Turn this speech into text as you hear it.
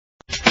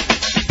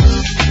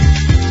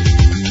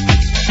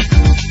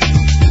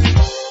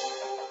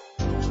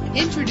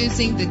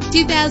Introducing the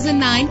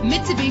 2009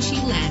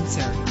 Mitsubishi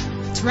Lancer.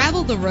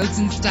 Travel the roads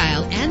in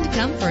style and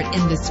comfort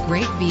in this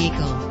great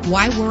vehicle.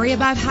 Why worry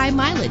about high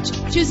mileage?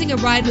 Choosing a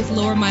ride with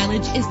lower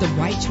mileage is the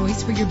right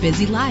choice for your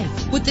busy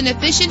life. With an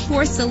efficient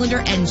 4-cylinder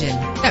engine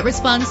that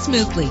responds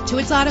smoothly to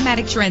its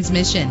automatic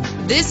transmission,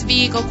 this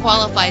vehicle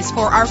qualifies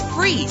for our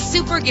free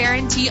Super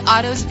Guarantee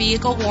Autos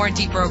Vehicle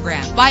Warranty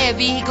Program. Buy a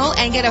vehicle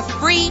and get a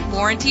free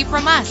warranty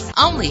from us,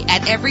 only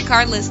at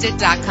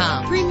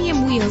everycarlisted.com.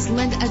 Premium wheels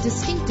lend a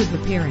distinctive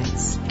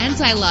appearance.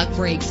 Anti-lock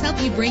brakes help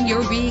you bring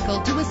your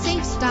vehicle to a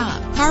safe stop.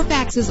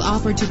 Carfax is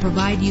offered to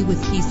provide you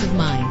with peace of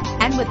mind.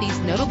 And with these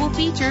notable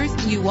features,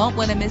 you won't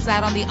want to miss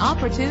out on the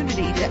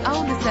opportunity to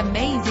own this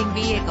amazing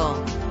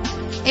vehicle.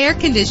 Air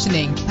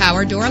conditioning,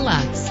 power door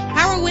locks,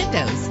 power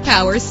windows,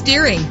 power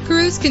steering,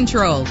 cruise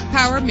control,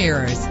 power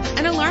mirrors,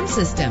 an alarm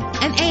system,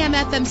 an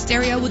AM/FM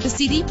stereo with a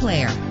CD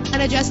player, an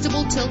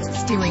adjustable tilt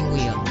steering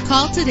wheel.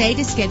 Call today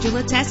to schedule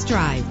a test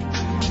drive.